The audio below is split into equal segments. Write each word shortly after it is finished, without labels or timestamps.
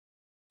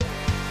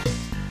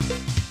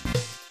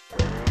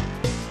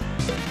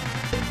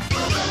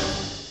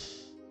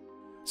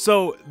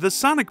So, the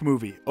Sonic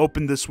movie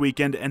opened this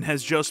weekend and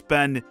has just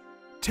been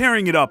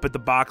tearing it up at the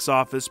box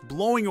office,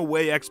 blowing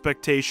away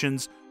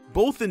expectations,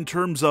 both in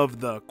terms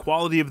of the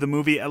quality of the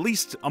movie, at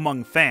least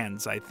among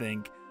fans, I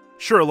think.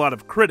 Sure, a lot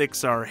of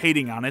critics are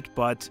hating on it,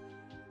 but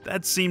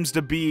that seems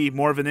to be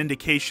more of an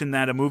indication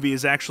that a movie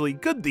is actually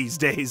good these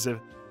days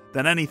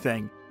than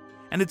anything.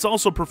 And it's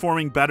also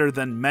performing better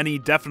than many,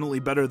 definitely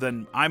better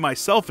than I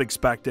myself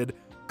expected.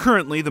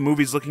 Currently, the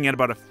movie's looking at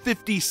about a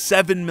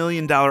 $57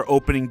 million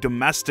opening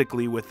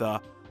domestically with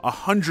a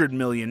 $100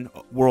 million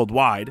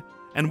worldwide.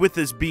 And with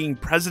this being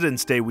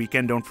President's Day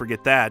weekend, don't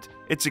forget that,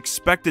 it's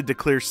expected to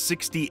clear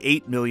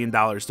 $68 million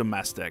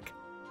domestic.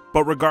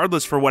 But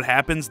regardless for what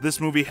happens,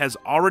 this movie has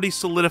already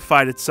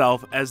solidified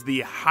itself as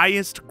the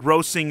highest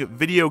grossing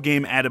video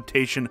game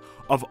adaptation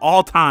of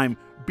all time,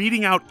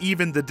 beating out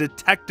even the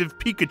Detective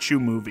Pikachu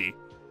movie.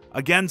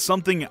 Again,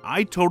 something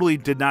I totally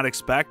did not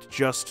expect,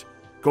 just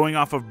going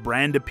off of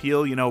brand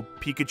appeal. You know,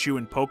 Pikachu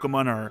and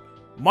Pokemon are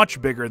much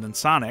bigger than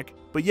Sonic.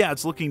 But yeah,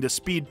 it's looking to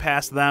speed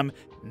past them.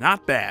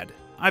 Not bad.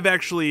 I've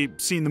actually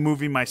seen the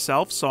movie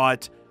myself, saw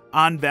it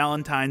on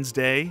Valentine's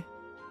Day,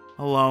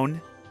 alone,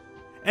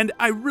 and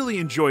I really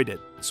enjoyed it.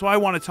 So I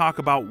want to talk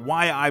about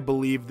why I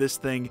believe this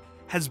thing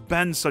has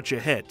been such a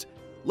hit.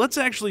 Let's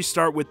actually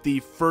start with the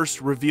first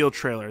reveal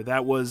trailer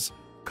that was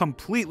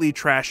completely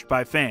trashed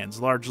by fans,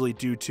 largely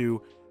due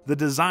to the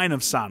design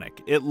of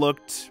Sonic. It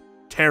looked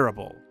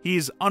terrible.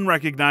 He's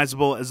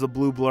unrecognizable as the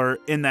blue blur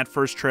in that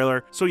first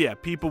trailer. So yeah,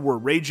 people were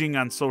raging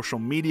on social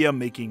media,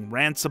 making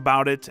rants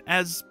about it,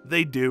 as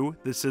they do.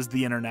 This is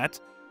the internet.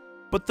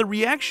 But the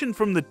reaction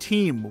from the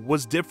team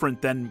was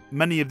different than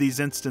many of these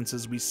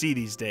instances we see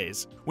these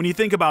days. When you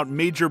think about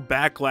major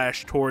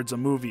backlash towards a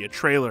movie, a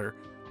trailer,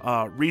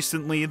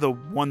 recently the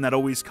one that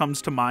always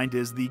comes to mind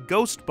is the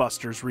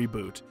Ghostbusters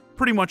reboot.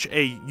 Pretty much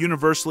a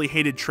universally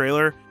hated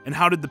trailer. And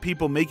how did the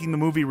people making the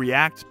movie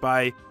react?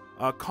 By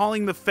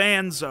calling the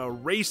fans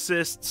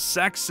racists,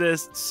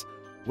 sexists,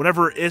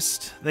 whatever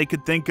ist they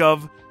could think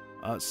of.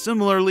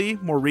 Similarly,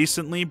 more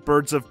recently,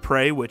 Birds of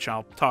Prey, which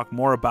I'll talk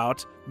more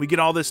about. We get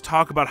all this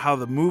talk about how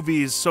the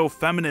movie is so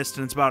feminist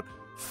and it's about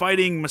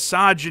fighting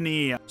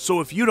misogyny. So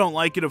if you don't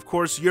like it, of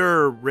course,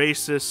 you're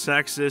racist,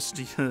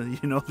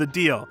 sexist, you know the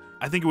deal.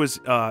 I think it was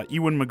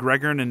Ewan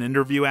McGregor in an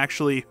interview,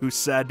 actually, who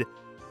said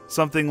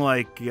something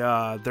like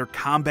they're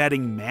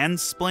combating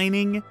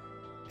mansplaining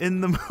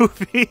in the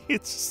movie.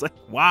 It's just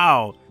like,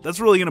 wow, that's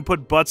really going to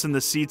put butts in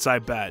the seats, I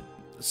bet.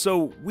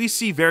 So we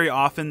see very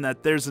often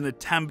that there's an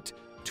attempt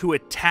to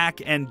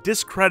attack and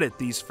discredit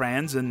these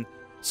fans, and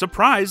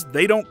surprise,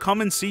 they don't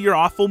come and see your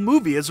awful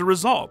movie as a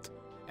result.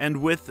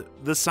 And with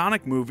the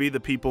Sonic movie, the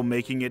people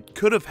making it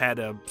could have had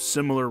a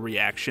similar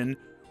reaction.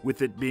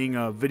 With it being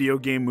a video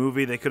game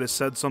movie, they could have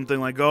said something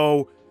like,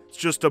 oh, it's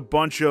just a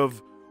bunch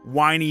of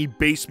whiny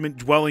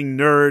basement-dwelling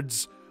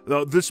nerds.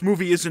 This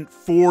movie isn't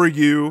for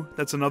you.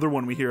 That's another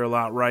one we hear a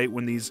lot, right?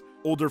 When these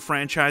older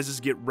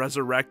franchises get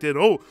resurrected.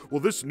 Oh, well,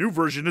 this new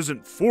version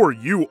isn't for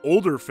you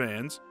older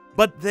fans.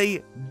 But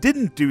they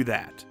didn't do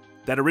that.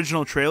 That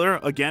original trailer,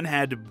 again,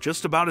 had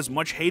just about as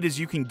much hate as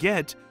you can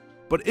get.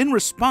 But in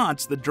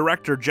response, the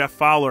director, Jeff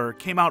Fowler,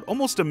 came out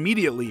almost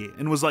immediately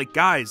and was like,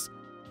 guys,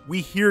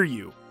 we hear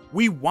you.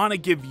 We want to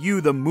give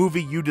you the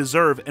movie you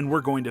deserve, and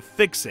we're going to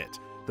fix it.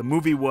 The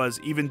movie was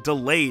even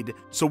delayed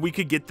so we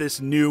could get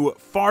this new,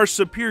 far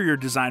superior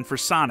design for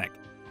Sonic.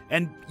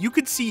 And you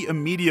could see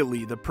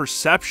immediately the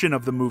perception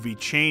of the movie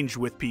change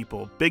with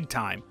people, big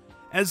time.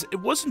 As it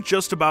wasn't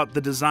just about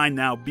the design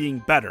now being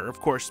better, of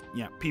course,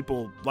 yeah,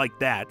 people like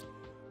that,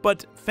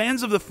 but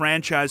fans of the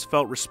franchise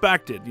felt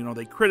respected. You know,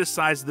 they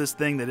criticized this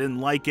thing, they didn't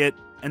like it,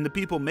 and the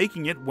people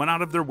making it went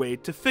out of their way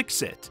to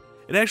fix it.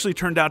 It actually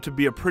turned out to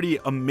be a pretty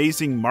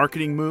amazing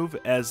marketing move,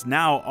 as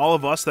now all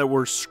of us that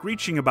were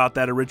screeching about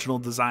that original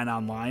design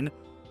online,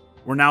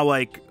 we're now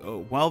like,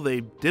 oh, well,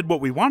 they did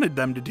what we wanted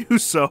them to do,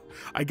 so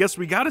I guess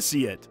we gotta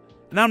see it.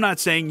 And I'm not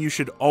saying you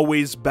should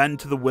always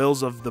bend to the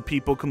wills of the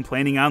people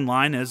complaining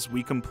online, as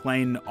we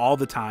complain all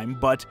the time,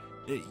 but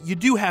you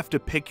do have to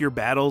pick your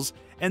battles,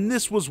 and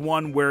this was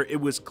one where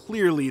it was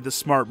clearly the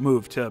smart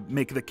move to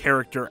make the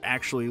character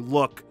actually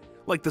look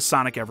like the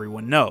Sonic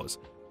everyone knows.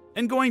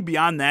 And going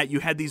beyond that, you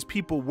had these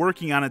people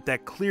working on it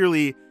that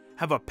clearly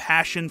have a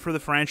passion for the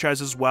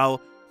franchise as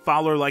well.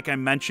 Fowler, like I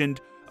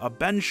mentioned,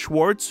 Ben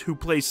Schwartz, who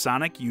plays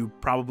Sonic, you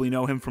probably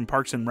know him from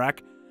Parks and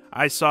Rec.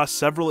 I saw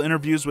several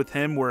interviews with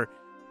him where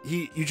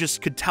you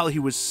just could tell he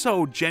was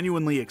so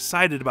genuinely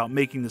excited about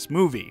making this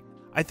movie.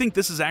 I think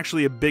this is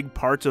actually a big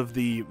part of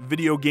the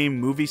video game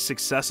movie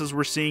successes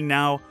we're seeing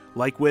now,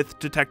 like with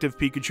Detective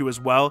Pikachu as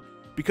well,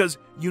 because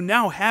you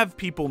now have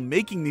people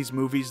making these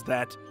movies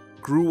that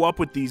grew up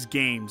with these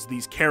games,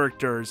 these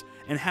characters,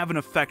 and have an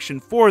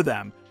affection for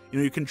them. You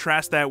know, you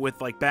contrast that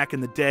with, like, back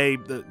in the day,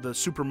 the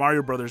Super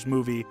Mario Brothers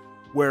movie,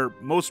 where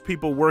most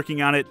people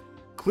working on it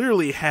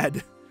clearly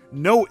had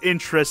no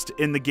interest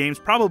in the games.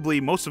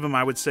 Probably, most of them,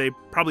 I would say,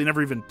 probably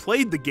never even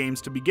played the games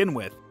to begin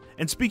with.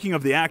 And speaking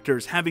of the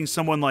actors, having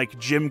someone like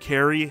Jim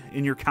Carrey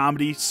in your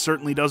comedy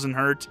certainly doesn't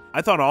hurt.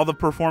 I thought all the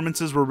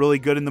performances were really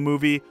good in the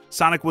movie.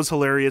 Sonic was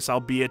hilarious,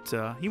 albeit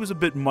he was a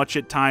bit much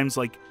at times.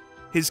 Like,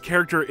 his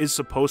character is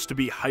supposed to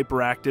be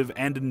hyperactive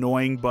and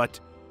annoying, but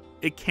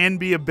it can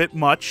be a bit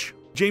much.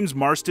 James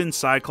Marsden,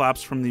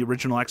 Cyclops from the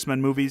original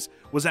X-Men movies,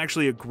 was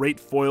actually a great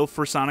foil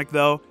for Sonic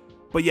though.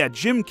 But yeah,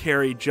 Jim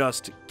Carrey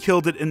just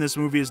killed it in this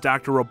movie as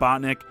Dr.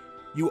 Robotnik.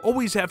 You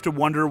always have to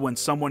wonder when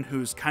someone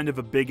who's kind of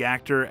a big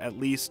actor, at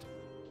least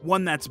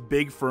one that's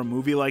big for a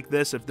movie like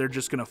this, if they're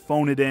just going to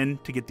phone it in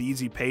to get the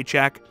easy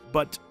paycheck.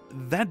 But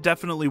that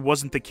definitely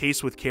wasn't the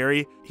case with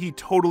Carrey. He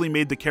totally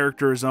made the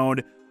character his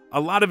own. A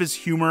lot of his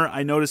humor,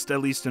 I noticed,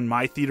 at least in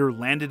my theater,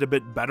 landed a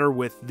bit better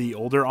with the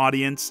older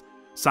audience.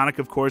 Sonic,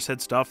 of course,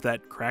 had stuff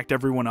that cracked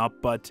everyone up,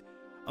 but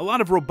a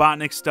lot of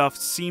Robotnik stuff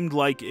seemed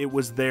like it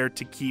was there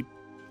to keep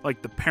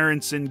like the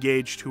parents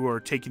engaged who are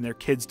taking their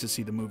kids to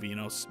see the movie, you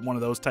know, one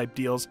of those type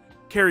deals.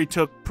 Carrey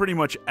took pretty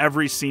much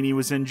every scene he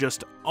was in,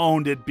 just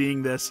owned it,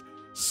 being this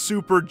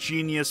super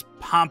genius,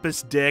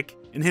 pompous dick.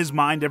 In his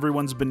mind,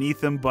 everyone's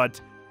beneath him,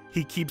 but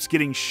he keeps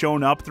getting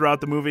shown up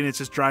throughout the movie, and it's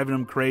just driving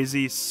him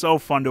crazy. So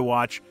fun to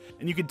watch,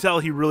 and you can tell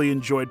he really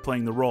enjoyed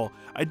playing the role.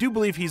 I do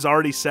believe he's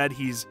already said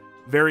he's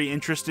very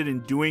interested in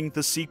doing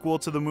the sequel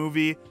to the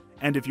movie,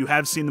 and if you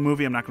have seen the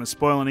movie, I'm not going to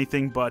spoil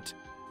anything, but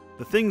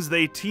the things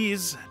they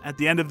tease at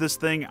the end of this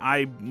thing,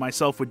 I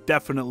myself would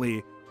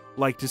definitely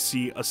like to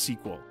see a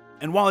sequel.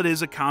 And while it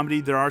is a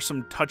comedy, there are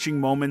some touching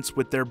moments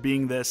with there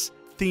being this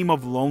theme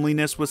of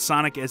loneliness with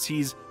Sonic, as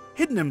he's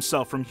hidden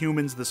himself from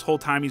humans this whole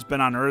time he's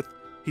been on Earth.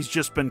 He's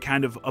just been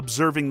kind of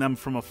observing them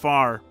from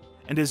afar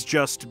and is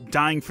just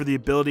dying for the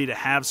ability to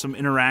have some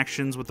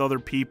interactions with other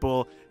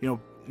people, you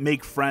know,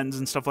 make friends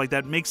and stuff like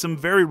that. Makes him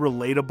very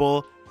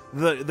relatable.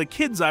 The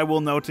kids, I will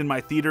note, in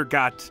my theater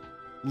got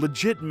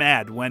legit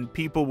mad when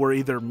people were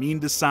either mean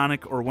to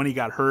Sonic or when he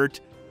got hurt,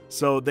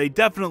 so they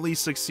definitely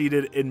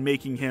succeeded in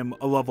making him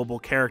a lovable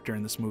character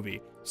in this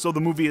movie. So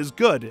the movie is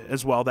good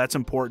as well, that's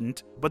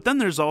important. But then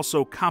there's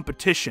also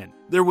competition.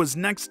 There was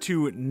next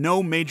to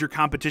no major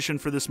competition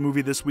for this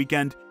movie this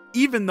weekend,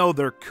 even though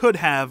there should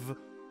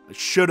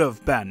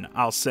have been,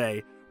 I'll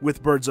say,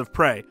 with Birds of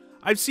Prey.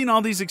 I've seen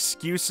all these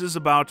excuses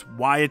about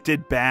why it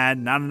did bad,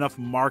 not enough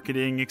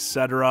marketing,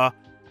 etc.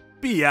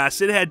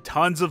 BS, it had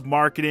tons of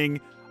marketing.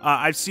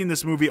 I've seen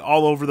this movie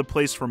all over the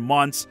place for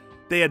months.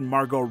 They had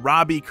Margot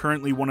Robbie,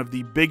 currently one of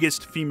the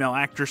biggest female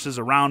actresses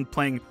around,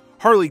 playing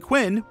Harley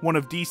Quinn, one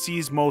of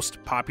DC's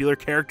most popular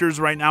characters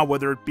right now,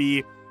 whether it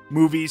be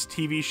movies,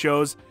 TV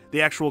shows,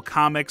 the actual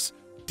comics.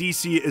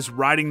 DC is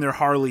riding their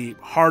Harley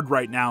hard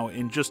right now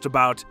in just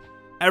about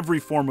every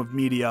form of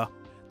media.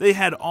 They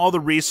had all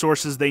the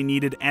resources they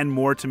needed and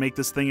more to make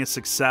this thing a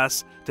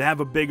success, to have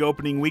a big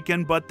opening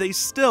weekend, but they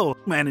still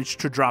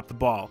managed to drop the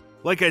ball.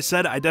 Like I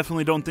said, I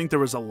definitely don't think there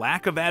was a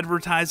lack of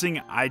advertising.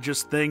 I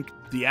just think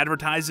the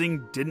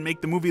advertising didn't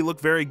make the movie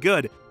look very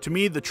good. To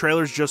me, the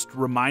trailers just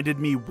reminded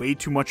me way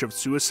too much of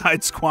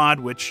Suicide Squad,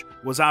 which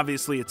was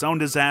obviously its own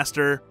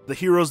disaster. The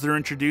heroes they're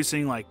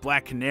introducing, like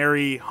Black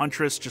Canary,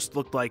 Huntress, just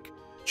looked like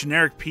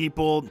generic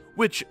people,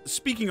 which,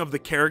 speaking of the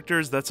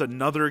characters, that's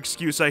another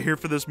excuse I hear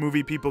for this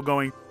movie, people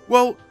going,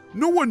 well,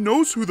 no one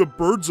knows who the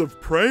Birds of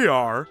Prey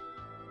are.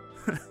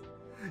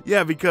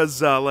 Yeah,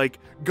 because, like,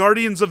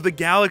 Guardians of the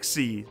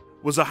Galaxy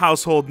was a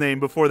household name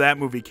before that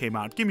movie came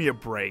out. Give me a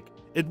break.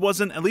 It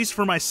wasn't, at least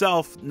for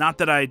myself, not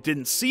that I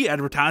didn't see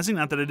advertising,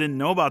 not that I didn't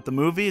know about the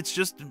movie, it's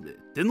just, it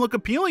didn't look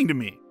appealing to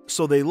me.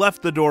 So they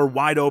left the door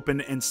wide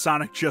open and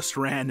Sonic just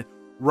ran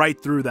right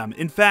through them.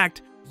 In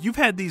fact, you've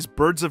had these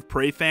Birds of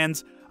Prey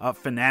fans,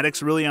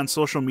 fanatics really on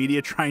social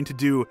media, trying to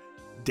do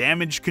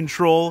damage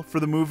control for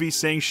the movie,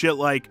 saying shit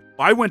like,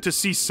 I went to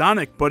see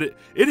Sonic, but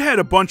it had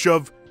a bunch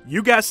of,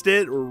 you guessed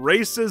it,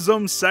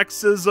 racism,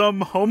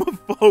 sexism,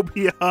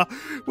 homophobia,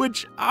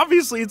 which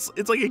obviously it's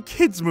like a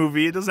kid's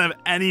movie. It doesn't have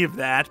any of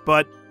that,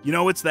 but you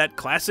know, it's that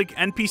classic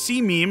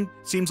NPC meme.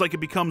 Seems like it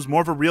becomes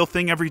more of a real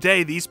thing every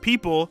day. These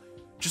people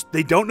just,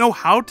 they don't know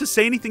how to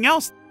say anything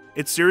else.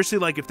 It's seriously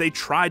like if they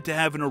tried to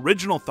have an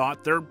original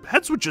thought, their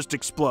heads would just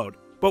explode.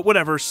 But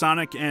whatever,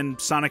 Sonic and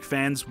Sonic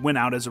fans win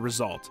out as a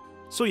result.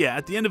 So yeah,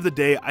 at the end of the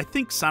day, I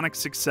think Sonic's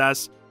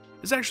success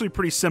is actually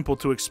pretty simple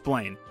to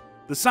explain.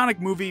 The Sonic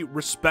movie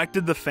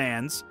respected the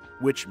fans,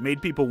 which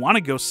made people want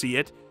to go see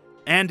it,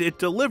 and it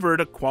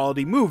delivered a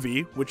quality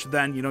movie, which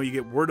then, you know, you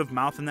get word of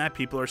mouth and that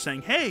people are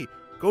saying, hey,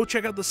 go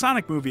check out the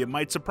Sonic movie, it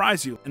might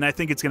surprise you. And I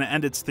think it's going to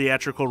end its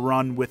theatrical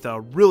run with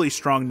a really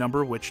strong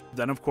number, which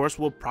then, of course,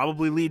 will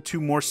probably lead to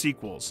more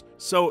sequels.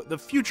 So the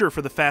future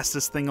for the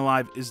fastest thing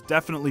alive is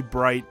definitely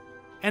bright,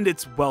 and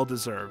it's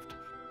well-deserved.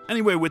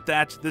 Anyway, with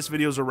that, this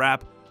video's a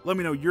wrap. Let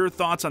me know your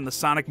thoughts on the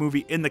Sonic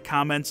movie in the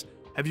comments.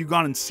 Have you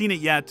gone and seen it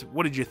yet?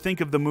 What did you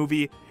think of the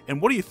movie?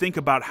 And what do you think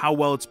about how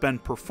well it's been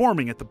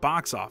performing at the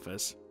box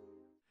office?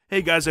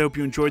 Hey guys, I hope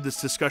you enjoyed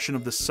this discussion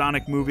of the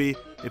Sonic movie.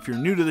 If you're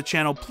new to the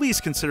channel, please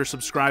consider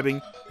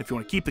subscribing. If you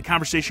want to keep the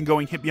conversation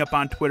going, hit me up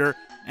on Twitter,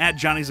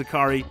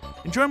 @JohnnyZakari,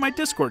 and join my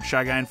Discord,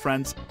 ChiGuy and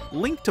Friends.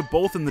 Link to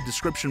both in the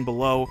description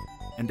below.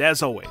 And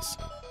as always,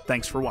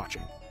 thanks for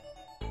watching.